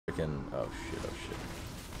can... Oh shit, oh shit.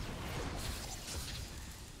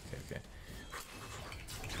 Okay, okay.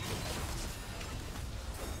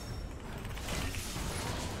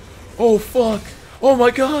 Oh fuck! Oh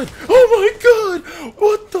my god! Oh my god!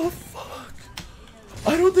 What the fuck?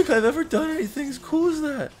 I don't think I've ever done anything as cool as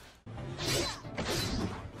that.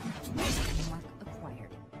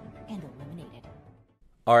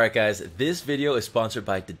 Alright guys, this video is sponsored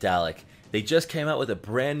by Daedalic. They just came out with a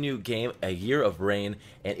brand new game, A Year of Rain,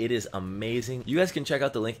 and it is amazing. You guys can check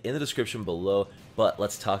out the link in the description below, but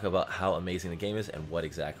let's talk about how amazing the game is and what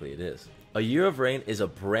exactly it is. A Year of Rain is a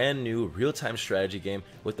brand new real-time strategy game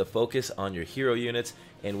with the focus on your hero units,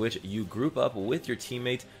 in which you group up with your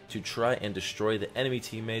teammates to try and destroy the enemy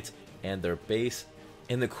teammates and their base.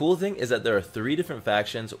 And the cool thing is that there are 3 different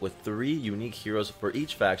factions with 3 unique heroes for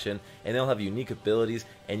each faction, and they'll have unique abilities,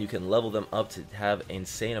 and you can level them up to have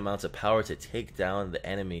insane amounts of power to take down the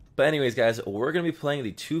enemy. But anyways guys, we're going to be playing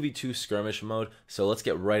the 2v2 skirmish mode, so let's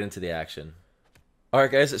get right into the action.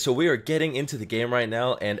 Alright guys, so we are getting into the game right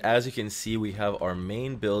now, and as you can see we have our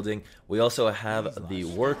main building. We also have the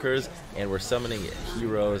workers, and we're summoning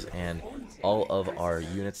heroes and all of our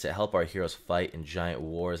units to help our heroes fight in giant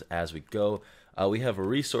wars as we go. We have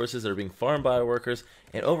resources that are being farmed by our workers,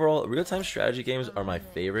 and overall, real-time strategy games are my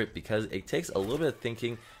favorite because it takes a little bit of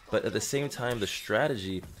thinking, but at the same time, the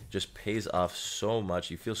strategy just pays off so much.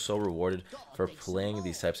 You feel so rewarded for playing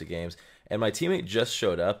these types of games. And my teammate just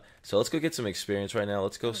showed up, so let's go get some experience right now.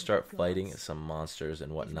 Let's go start fighting some monsters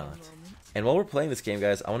and whatnot. And while we're playing this game,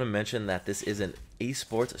 guys, I want to mention that this is an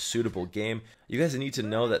esports suitable game. You guys need to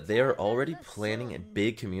know that they are already planning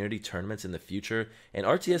big community tournaments in the future, and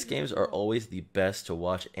RTS games are always the best to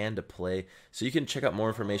watch and to play. So you can check out more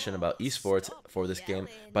information about esports for this game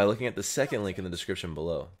by looking at the second link in the description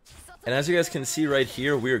below. And as you guys can see right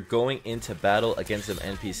here, we are going into battle against some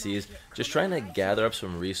NPCs, just trying to gather up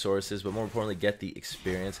some resources, but more importantly get the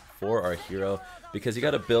experience for our hero, because you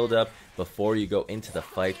got to build up before you go into the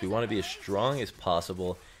fight. We want to be as strong as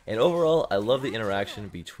possible, and overall I love the interaction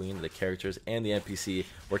between the characters and the NPC.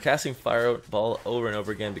 We're casting Fireball over and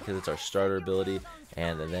over again because it's our starter ability,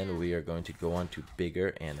 and then we are going to go on to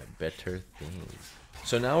bigger and better things.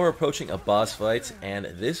 So now we're approaching a boss fight, and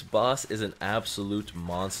this boss is an absolute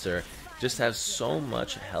monster. Just has so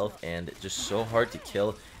much health and just so hard to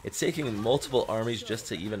kill. It's taking multiple armies just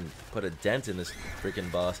to even put a dent in this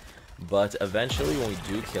freaking boss. But eventually when we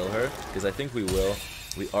do kill her, because I think we will,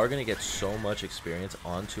 we are going to get so much experience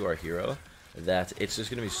onto our hero that it's just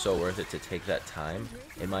going to be so worth it to take that time,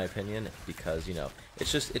 in my opinion, because, you know,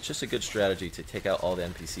 it's just a good strategy to take out all the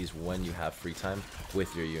NPCs when you have free time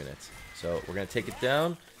with your units. So we're going to take it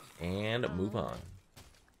down and move on.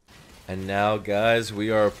 And now guys,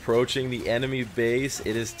 we are approaching the enemy base.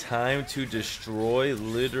 It is time to destroy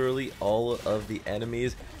literally all of the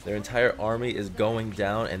enemies. Their entire army is going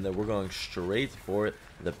down, and then we're going straight for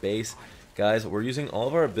the base. Guys, we're using all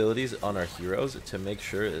of our abilities on our heroes to make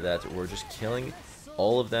sure that we're just killing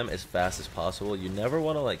all of them as fast as possible. You never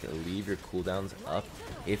want to like leave your cooldowns up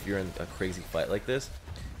if you're in a crazy fight like this.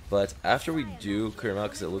 But after we do clear them out,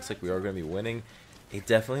 because it looks like we are going to be winning, it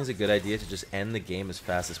definitely is a good idea to just end the game as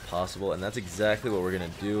fast as possible, and that's exactly what we're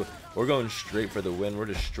going to do. We're going straight for the win. We're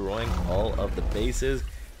destroying all of the bases.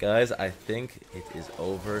 Guys, I think it is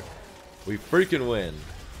over. We freaking win.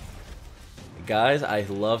 Guys, I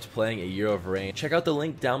loved playing A Year of Rain. Check out the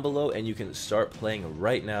link down below and you can start playing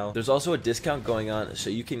right now. There's also a discount going on,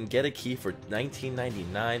 so you can get a key for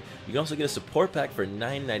 $19.99. You can also get a support pack for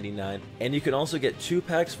 $9.99, and you can also get 2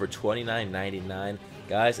 packs for $29.99.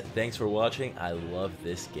 Guys, thanks for watching. I love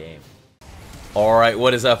this game. Alright,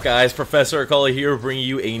 what is up guys? Professor Akali here, bringing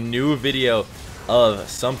you a new video of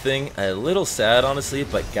something a little sad, honestly,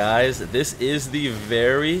 but guys, this is the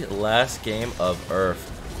very last game of URF.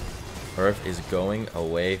 URF is going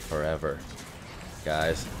away forever.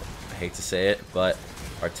 Guys, I hate to say it, but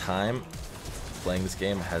our time playing this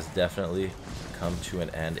game has definitely come to an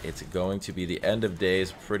end. It's going to be the end of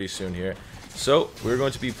days pretty soon here. So we're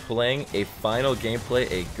going to be playing a final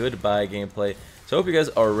gameplay, a goodbye gameplay. So I hope you guys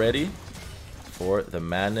are ready for the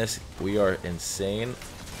madness. We are insane,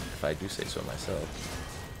 if I do say so myself.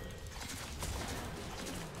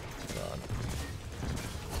 Hold on.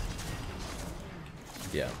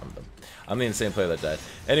 Yeah, I'm the insane player that died.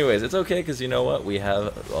 Anyways, it's okay because you know what? We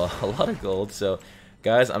have a lot of gold. So,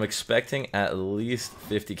 guys, I'm expecting at least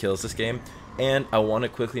 50 kills this game. And I want to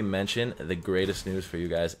quickly mention the greatest news for you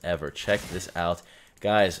guys ever. Check this out.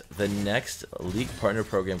 Guys, the next League Partner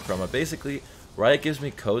Program Chroma, basically, Riot gives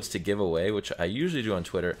me codes to give away, which I usually do on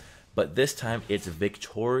Twitter. but this time it's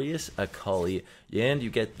Victorious Akali, and you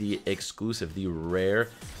get the exclusive, the rare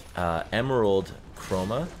Emerald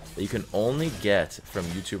Chroma that you can only get from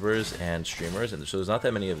YouTubers and streamers, and so there's not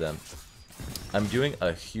that many of them. I'm doing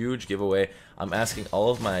a huge giveaway. I'm asking all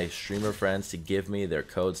of my streamer friends to give me their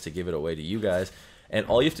codes to give it away to you guys. And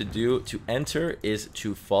all you have to do to enter is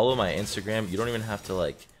to follow my Instagram. You don't even have to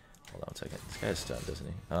like, hold on a second. This guy's stunned, doesn't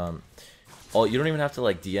he? You don't even have to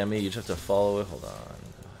like DM me. You just have to follow it. Hold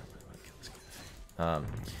on.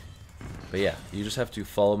 But yeah, you just have to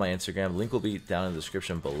follow my Instagram. Link will be down in the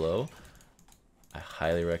description below. I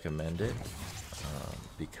highly recommend it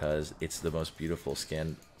because it's the most beautiful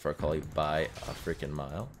skin for Akali by a freaking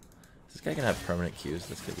mile. This guy can have permanent Qs.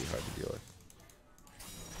 That's gonna be hard to deal with.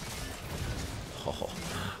 Oh,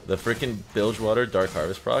 the freaking Bilgewater Dark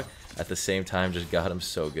Harvest proc at the same time just got him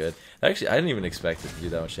so good. Actually, I didn't even expect it to do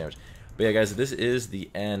that much damage. But yeah, guys, this is the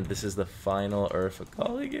end. This is the final URF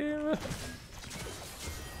Akali game.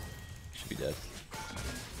 Should be dead.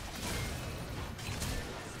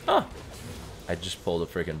 Ah! I just pulled a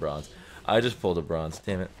freaking bronze. I just pulled a bronze.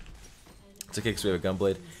 Damn it. It's okay because we have a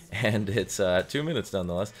Gunblade, and it's 2 minutes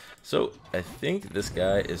nonetheless. So I think this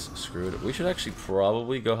guy is screwed. We should actually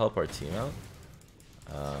probably go help our team out.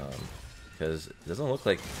 Because it doesn't look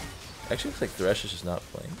like... Actually looks like Thresh is just not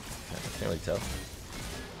playing. I can't really tell.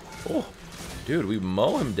 Oh, dude, we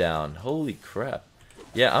mow him down. Holy crap.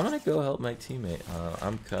 Yeah, I'm gonna go help my teammate.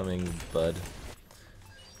 I'm coming, bud.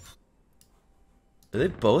 Are they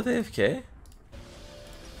both AFK?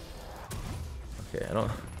 Okay, I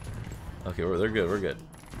don't... Okay, they're good, we're good.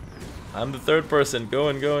 I'm the third person.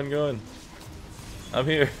 Going. I'm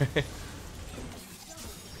here.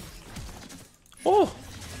 Oh!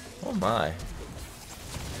 Oh my.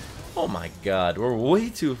 Oh my god, we're way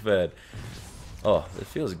too fed. Oh, it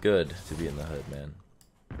feels good to be in the hood, man.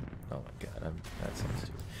 Oh my god, that sounds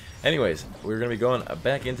stupid. Anyways, we're going to be going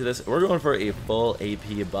back into this. We're going for a full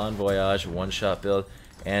AP Bon Voyage one-shot build.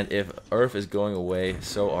 And if URF is going away,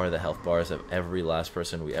 so are the health bars of every last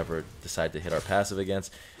person we ever decide to hit our passive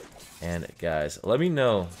against. And guys, let me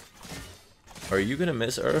know, are you going to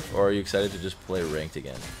miss URF, or are you excited to just play ranked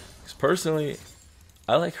again? Because personally,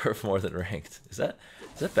 I like URF more than ranked. Is that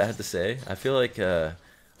bad to say? I feel like a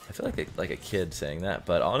kid saying that,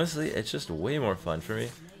 but honestly, it's just way more fun for me.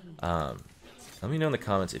 Let me know in the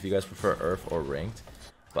comments if you guys prefer URF or ranked.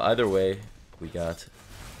 But either way, we got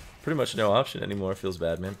pretty much no option anymore. Feels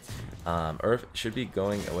bad, man. URF should be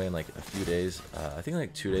going away in like a few days. I think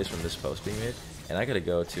like 2 days from this post being made, and I gotta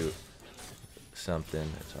go to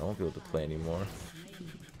something, so I won't be able to play anymore.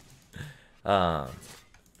 But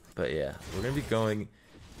yeah, we're gonna be going,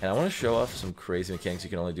 and I want to show off some crazy mechanics you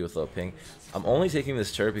can only do with low ping. I'm only taking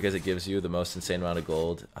this turret because it gives you the most insane amount of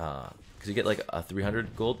gold. Because you get like a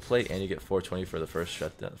 300 gold plate, and you get 420 for the first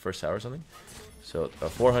shutdown, first tower or something. So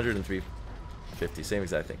 400 and 350, same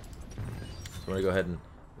exact thing. So I'm gonna go ahead and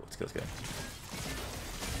let's go.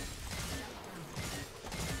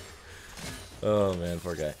 Oh man,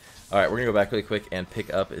 poor guy. All right, we're gonna go back really quick and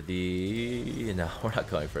pick up the. No, we're not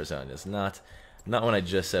going for a zone. It's not when I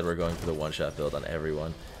just said we're going for the one-shot build on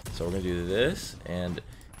everyone. So we're gonna do this, and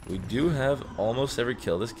we do have almost every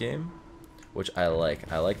kill this game, which I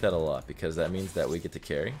like. I like that a lot because that means that we get to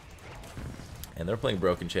carry. And they're playing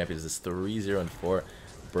broken champions. This 3-0-4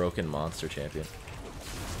 broken monster champion.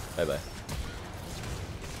 Bye bye.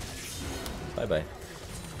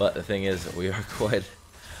 But the thing is, we are quite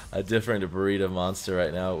a different breed of monster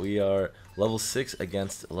right now. We are level 6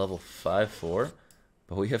 against level 5-4,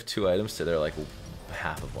 but we have 2 items to their like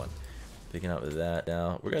half of one. Picking up with that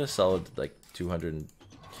now, we got a solid like 200.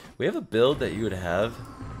 We have a build that you would have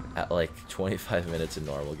at like 25 minutes in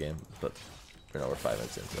normal game, but no, we're 5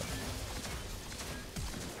 minutes into it.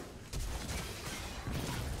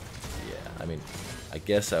 Yeah, I mean, I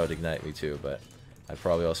guess that would ignite me too, but I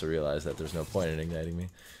probably also realized that there's no point in igniting me.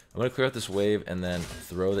 I'm going to clear out this wave and then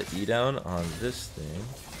throw the E down on this thing.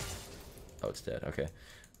 Oh, it's dead. Okay,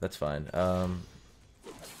 that's fine. I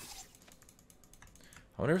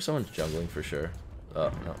wonder if someone's jungling for sure.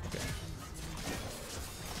 Oh, no, okay.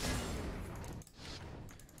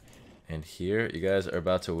 And here, you guys are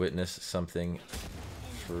about to witness something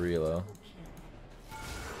for real.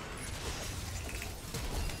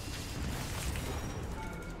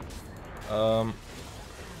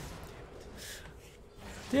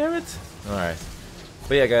 Damn it! Alright.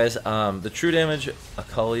 But yeah, guys, the true damage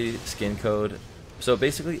Akali skin code. So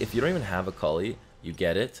basically, if you don't even have Akali, you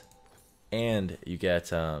get it. And you get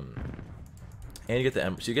the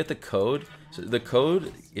so you get the code. So the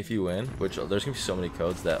code, if you win, which there's gonna be so many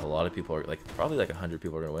codes that a lot of people are like, probably like 100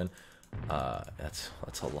 people are gonna win. That's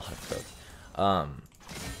a lot of codes.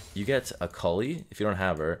 you get Akali if you don't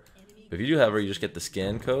have her. But if you do have her, you just get the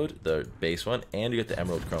skin code, the base one, and you get the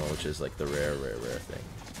Emerald Chroma, which is like the rare thing.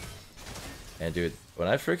 And dude, when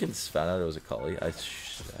I freaking found out it was Akali, I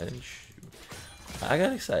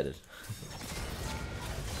got excited.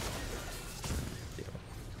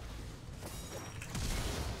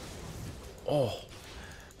 Oh,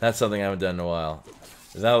 that's something I haven't done in a while.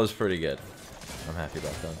 That was pretty good. I'm happy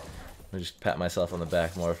about that. Let me just pat myself on the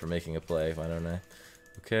back more for making a play, why don't I?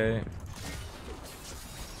 Okay.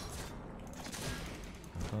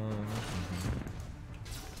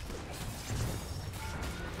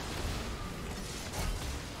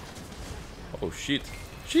 Oh shit.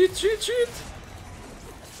 Shit.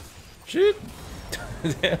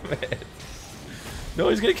 Damn it. No,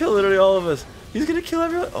 he's gonna kill literally all of us. He's gonna kill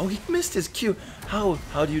everyone. Oh, he missed his Q. How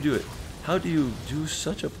do you do it? How do you do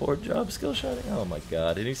such a poor job skill shotting? Oh my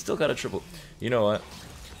god. And he still got a triple. You know what?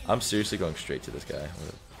 I'm seriously going straight to this guy.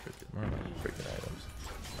 Where are my freaking items?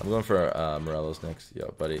 I'm going for Morello's next.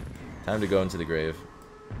 Yo, buddy. Time to go into the grave.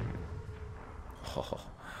 Oh,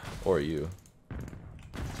 or you.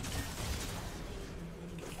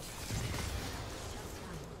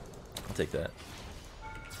 I'll take that.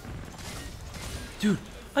 Dude,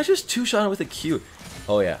 I just two-shot it with a Q.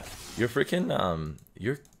 Oh yeah. Your freaking,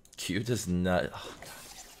 your Q does not... Oh god.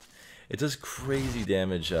 It does crazy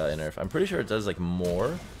damage in URF. I'm pretty sure it does like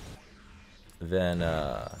more than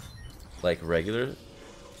like regular,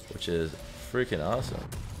 which is freaking awesome.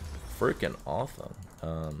 Freaking awesome.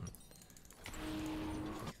 Like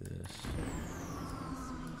this.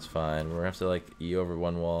 It's fine. We're gonna have to like E over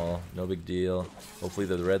one wall. No big deal. Hopefully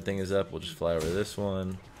the red thing is up. We'll just fly over this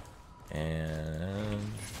one.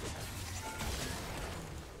 And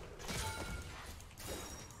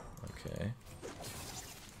okay.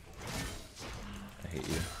 I hate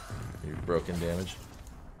you. You're broken damage.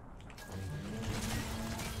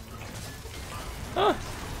 Ah!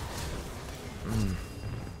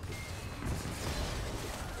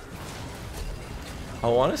 I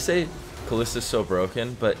want to say Callista's so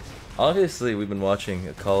broken, but obviously we've been watching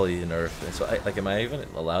Akali and URF, and so am I even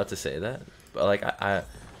allowed to say that? But like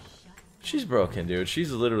she's broken, dude.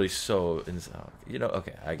 She's literally so, you know.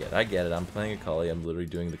 Okay, I get it. I'm playing Akali. I'm literally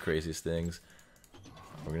doing the craziest things.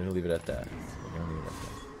 We're gonna leave it at that. We're gonna leave it at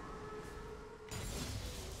that.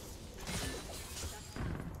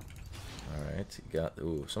 All right, you got.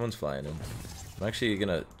 Ooh, someone's flying in. I'm actually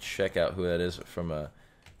gonna check out who that is from a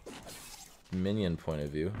minion point of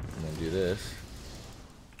view. I'm gonna do this.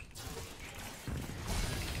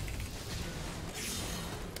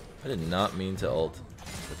 I did not mean to ult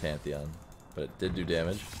the Pantheon, but it did do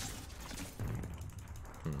damage.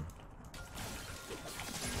 Oh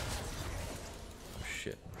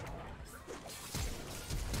shit.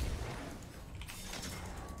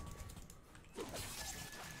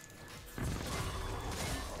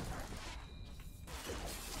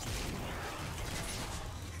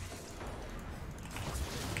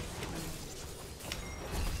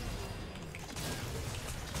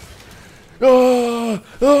 Oh,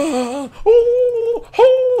 oh, oh,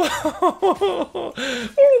 oh.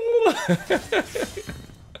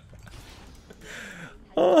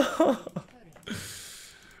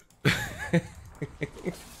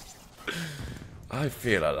 I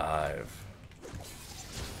feel alive.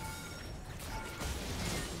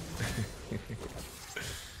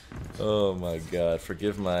 Oh my god,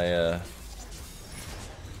 forgive my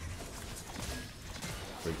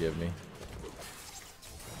forgive me.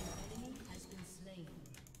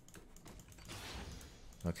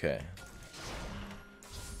 Okay.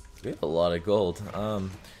 We have a lot of gold.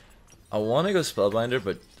 I want to go Spellbinder,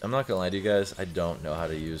 but I'm not gonna lie to you guys, I don't know how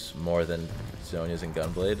to use more than Zhonya's and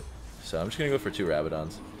Gunblade. So I'm just gonna go for 2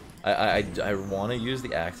 Rabadons. I want to use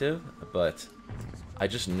the active, but I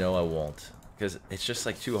just know I won't. Because it's just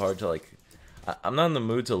like too hard to like... I'm not in the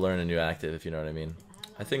mood to learn a new active, if you know what I mean.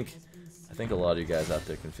 I think a lot of you guys out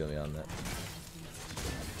there can feel me on that.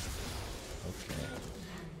 Okay.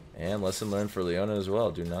 And lesson learned for Leona as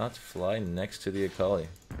well. Do not fly next to the Akali.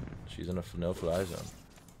 She's in a no-fly zone.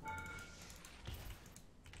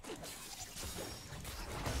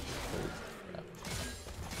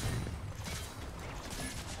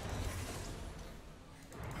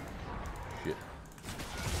 Shit.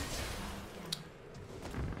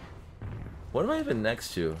 What am I even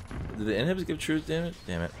next to? Do the inhibs give truth damage?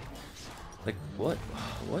 Damn it. Like, what?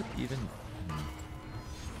 What even?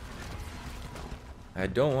 I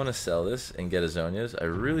don't want to sell this and get a Zhonya's. I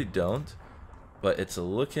really don't. But it's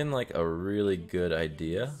looking like a really good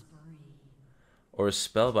idea. Or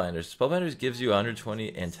Spellbinders. Spellbinders gives you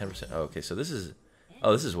 120 and 10%. Oh, okay, so this is...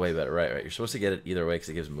 Oh, this is way better. Right. You're supposed to get it either way because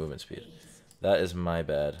it gives movement speed. That is my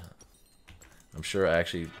bad. I'm sure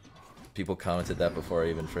actually people commented that before I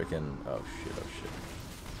even freaking... Oh shit, oh shit.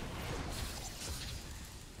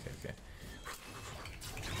 Okay, okay.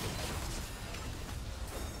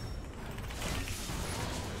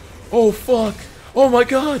 Oh fuck! Oh my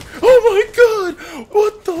god! Oh my god!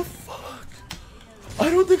 What the fuck? I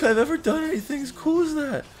don't think I've ever done anything as cool as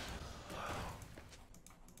that.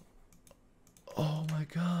 Oh my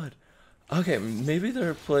god. Okay, maybe there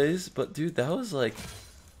are plays, but dude, that was like...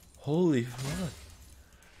 Holy fuck.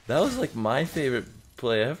 That was like my favorite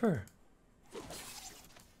play ever.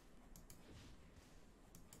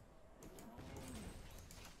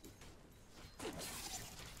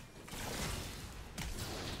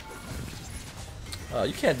 Oh,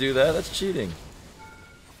 you can't do that. That's cheating.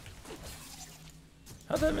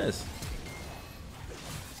 How'd that miss?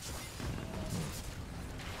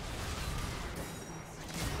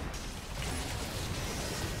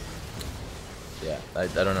 Yeah, I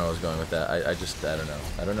don't know where I was going with that. I don't know.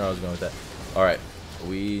 I don't know where I was going with that. Alright,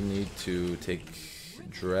 we need to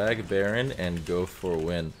drag Baron and go for a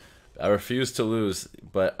win. I refuse to lose,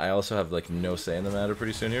 but I also have like no say in the matter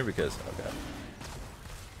pretty soon here because, oh god.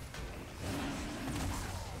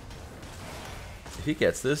 If he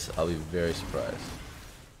gets this, I'll be very surprised.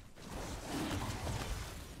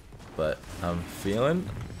 But I'm feeling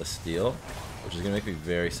the steal, which is gonna make me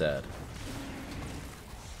very sad.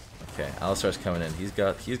 Okay, Alistar's coming in. He's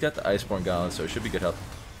got the Iceborne Goblin, so it should be good help.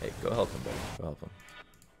 Hey, go help him, buddy. Go help him.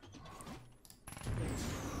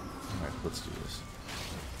 Alright, let's do this.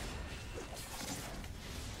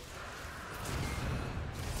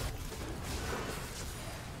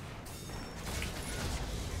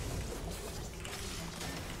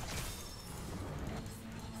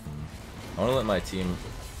 I want to let my team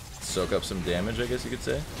soak up some damage, I guess you could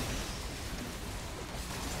say.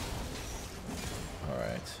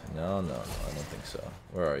 Alright. No, I don't think so.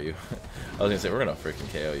 Where are you? I was gonna say, we're gonna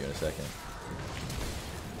freaking KO you in a second.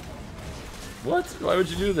 What? Why would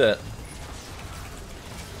you do that?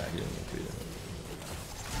 Nah, he didn't mean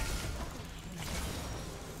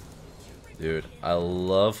to. Dude, I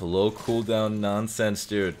love low cooldown nonsense,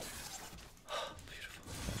 dude. Beautiful.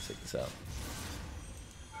 Let's take this out.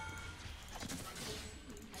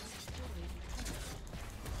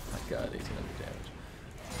 My god, 1800 damage.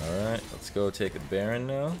 Alright, let's go take a Baron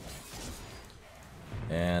now.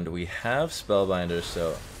 And we have Spellbinder,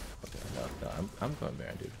 so... Okay, no, I'm going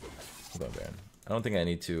Baron, dude. I'm going Baron. I don't think I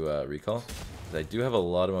need to recall, because I do have a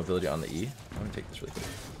lot of mobility on the E. I'm going to take this really quick.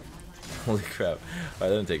 Holy crap. Alright, that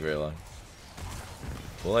didn't take very long.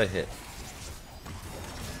 Will I hit?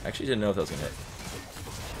 I actually didn't know if that was going to hit.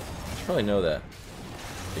 I should probably know that.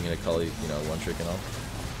 Being an Akali, you know, one trick and all.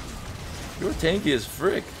 You're tanky as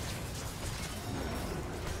frick.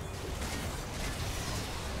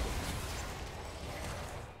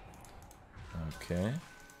 Okay.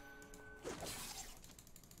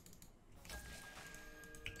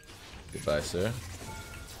 Goodbye, sir.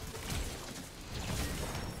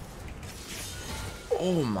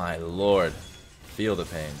 Oh my lord. Feel the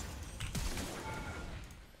pain.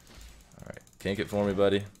 Alright. Tank it for me,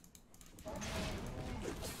 buddy.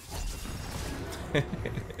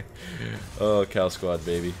 Oh, Cow Squad,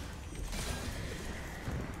 baby.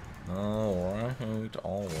 Alright,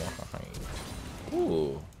 alright.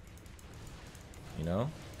 Ooh. You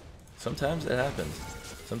know? Sometimes it happens.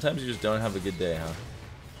 Sometimes you just don't have a good day, huh?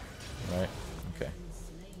 Right? Okay.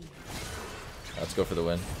 Let's go for the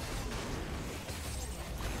win.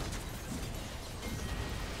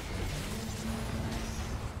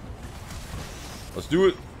 Let's do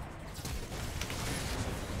it!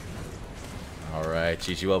 Alright,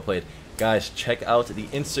 Chi-Chi, well played. Guys, check out the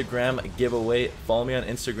Instagram giveaway. Follow me on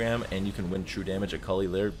Instagram and you can win True Damage Akali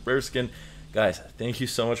Lair Bear Skin. Guys, thank you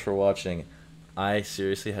so much for watching. I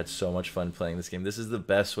seriously had so much fun playing this game. This is the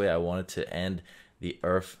best way I wanted to end the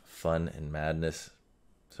URF fun and madness.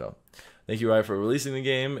 So, thank you, Riot, for releasing the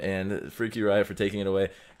game, and Freaky Riot for taking it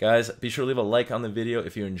away. Guys, be sure to leave a like on the video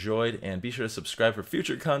if you enjoyed, and be sure to subscribe for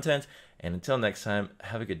future content. And until next time,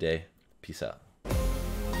 have a good day. Peace out.